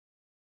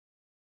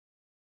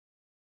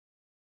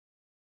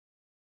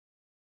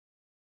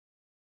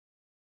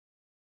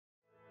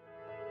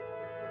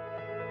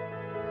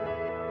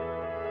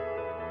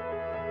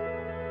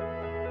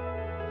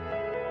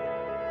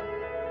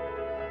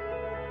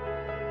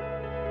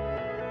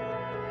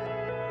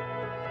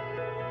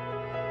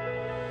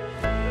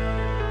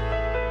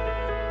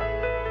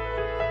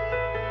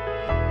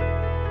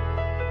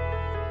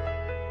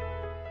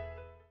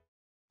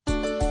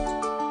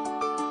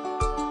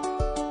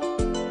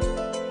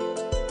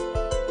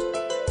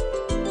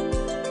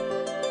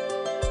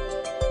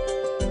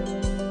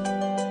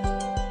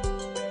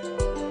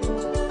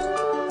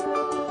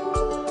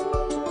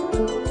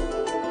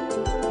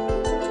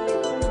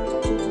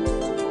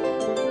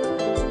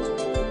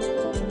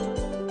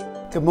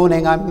Good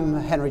morning, I'm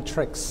Henry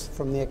Trix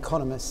from The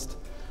Economist,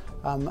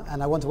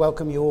 and I want to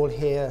welcome you all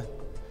here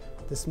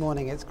this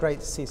morning. It's great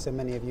to see so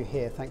many of you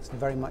here. Thanks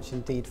very much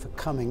indeed for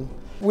coming.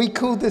 We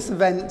called this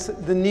event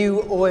the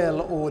New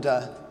Oil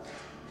Order.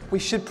 We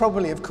should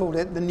probably have called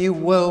it the New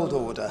World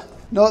Order.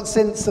 Not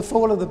since the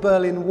fall of the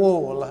Berlin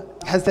Wall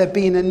has there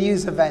been a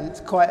news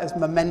event quite as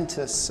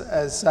momentous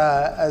as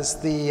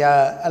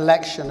the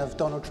election of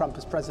Donald Trump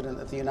as President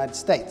of the United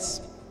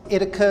States.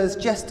 It occurs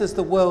just as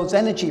the world's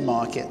energy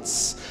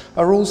markets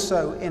are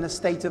also in a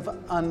state of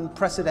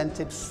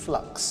unprecedented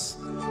flux.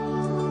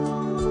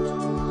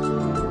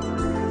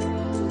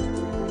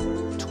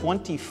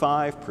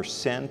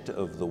 25%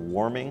 of the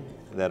warming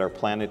that our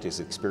planet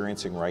is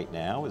experiencing right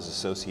now is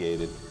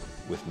associated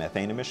with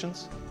methane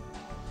emissions.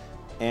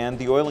 And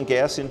the oil and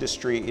gas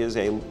industry is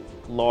a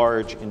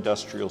large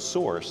industrial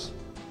source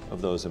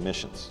of those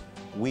emissions.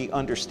 We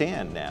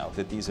understand now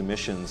that these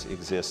emissions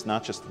exist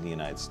not just in the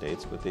United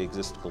States, but they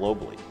exist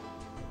globally.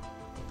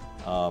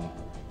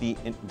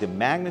 The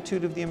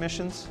magnitude of the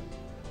emissions,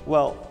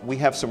 well, we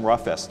have some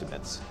rough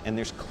estimates, and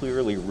there's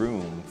clearly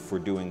room for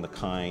doing the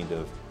kind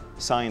of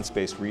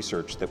science-based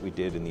research that we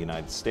did in the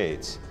United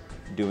States,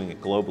 doing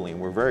it globally, and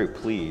we're very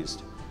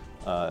pleased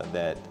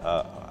that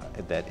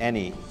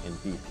Eni and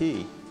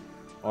BP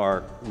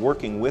are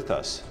working with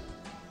us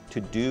to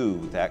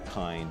do that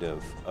kind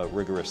of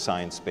rigorous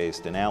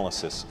science-based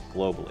analysis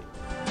globally.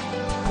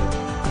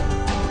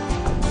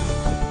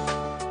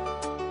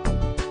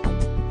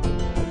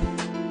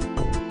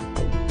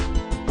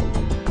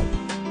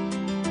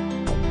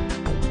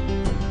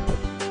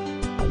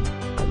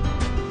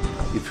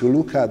 If you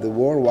look at the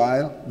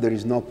worldwide, there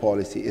is no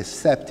policy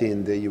except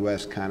in the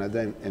US,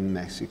 Canada, and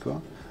Mexico,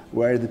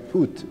 where they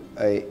put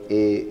a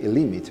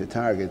limit, a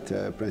target,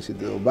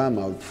 President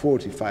Obama, of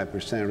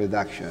 45%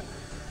 reduction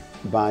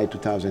by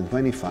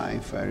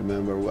 2025, I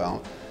remember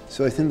well.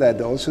 So I think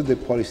that also the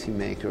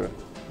policymaker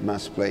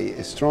must play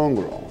a strong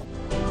role.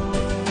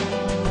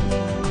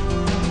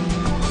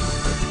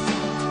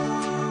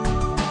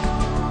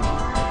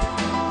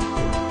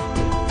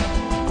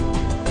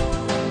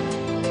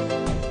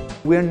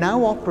 We're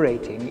now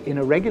operating in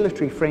a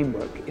regulatory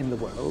framework in the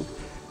world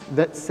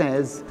that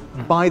says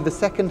by the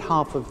second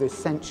half of this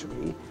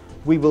century,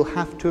 we will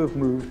have to have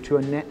moved to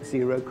a net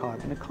zero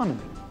carbon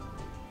economy.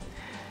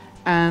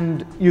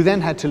 And you then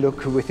had to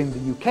look within the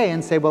UK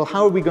and say, well,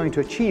 how are we going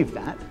to achieve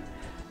that?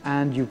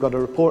 And you've got a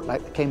report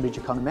like the Cambridge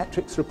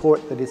Econometrics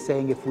report that is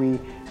saying if we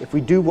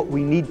do what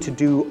we need to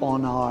do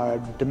on our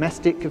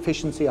domestic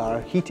efficiency, our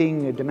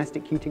heating,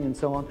 domestic heating and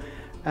so on,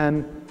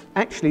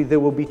 actually there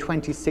will be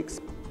 26%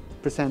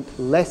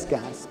 less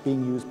gas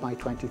being used by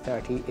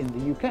 2030 in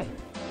the UK.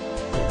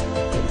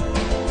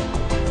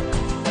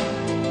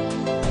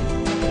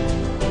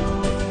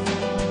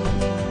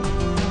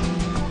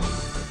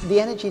 The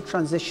energy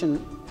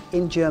transition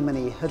in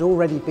Germany had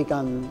already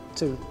begun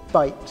to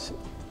bite.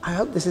 I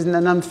hope this isn't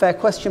an unfair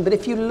question, but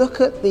if you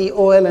look at the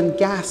oil and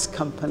gas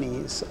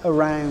companies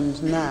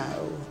around now,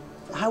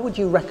 how would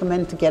you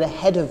recommend to get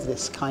ahead of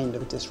this kind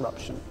of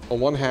disruption? On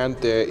one hand,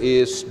 there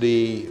is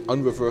the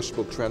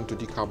unreversible trend to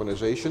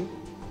decarbonization,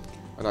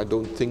 and I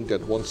don't think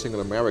that one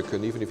single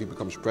American, even if he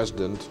becomes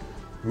president,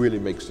 really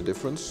makes the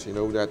difference. You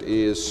know, that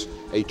is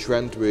a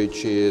trend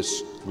which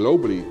is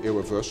globally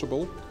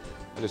irreversible.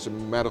 And it's a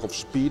matter of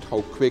speed,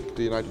 how quick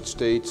the United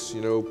States,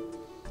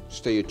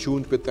 stay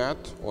attuned with that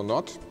or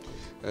not.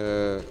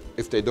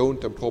 If they don't,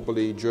 then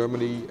probably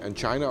Germany and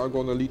China are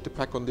going to lead the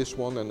pack on this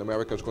one, and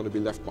America is going to be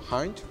left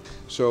behind.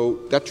 So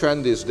that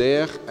trend is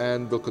there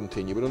and will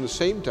continue. But at the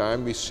same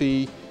time, we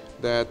see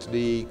that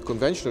the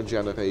conventional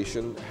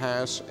generation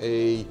has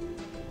a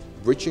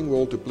bridging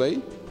role to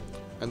play.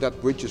 And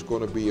that bridge is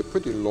going to be a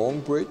pretty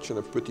long bridge and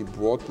a pretty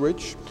broad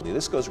bridge.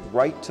 This goes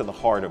right to the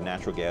heart of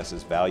natural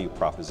gas's value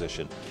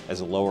proposition as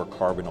a lower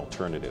carbon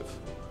alternative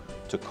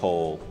to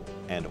coal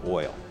and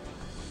oil.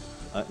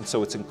 And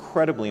so it's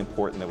incredibly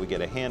important that we get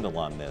a handle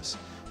on this,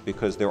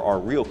 because there are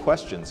real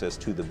questions as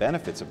to the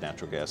benefits of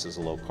natural gas as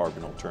a low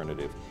carbon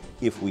alternative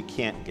if we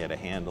can't get a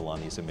handle on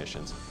these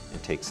emissions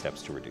and take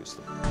steps to reduce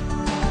them.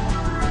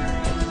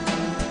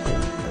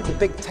 The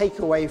big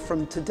takeaway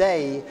from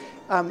today,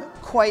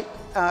 quite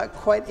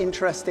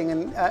interesting,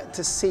 and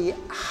to see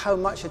how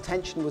much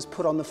attention was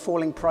put on the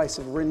falling price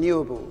of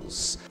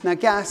renewables. Now,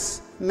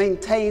 gas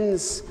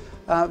maintains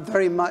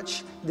very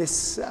much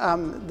this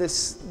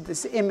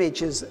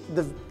image as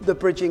the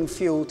bridging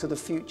fuel to the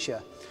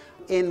future.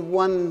 In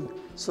one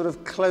sort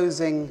of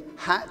closing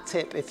hat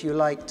tip, if you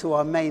like, to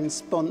our main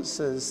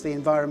sponsors, the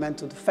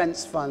Environmental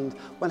Defence Fund,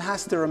 one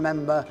has to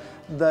remember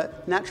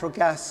that natural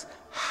gas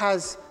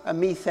has a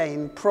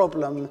methane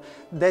problem.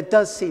 There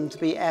does seem to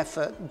be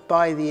effort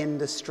by the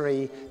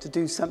industry to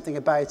do something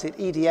about it.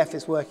 EDF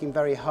is working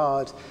very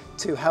hard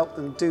to help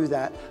them do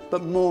that,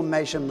 but more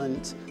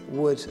measurement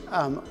would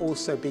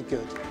also be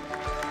good.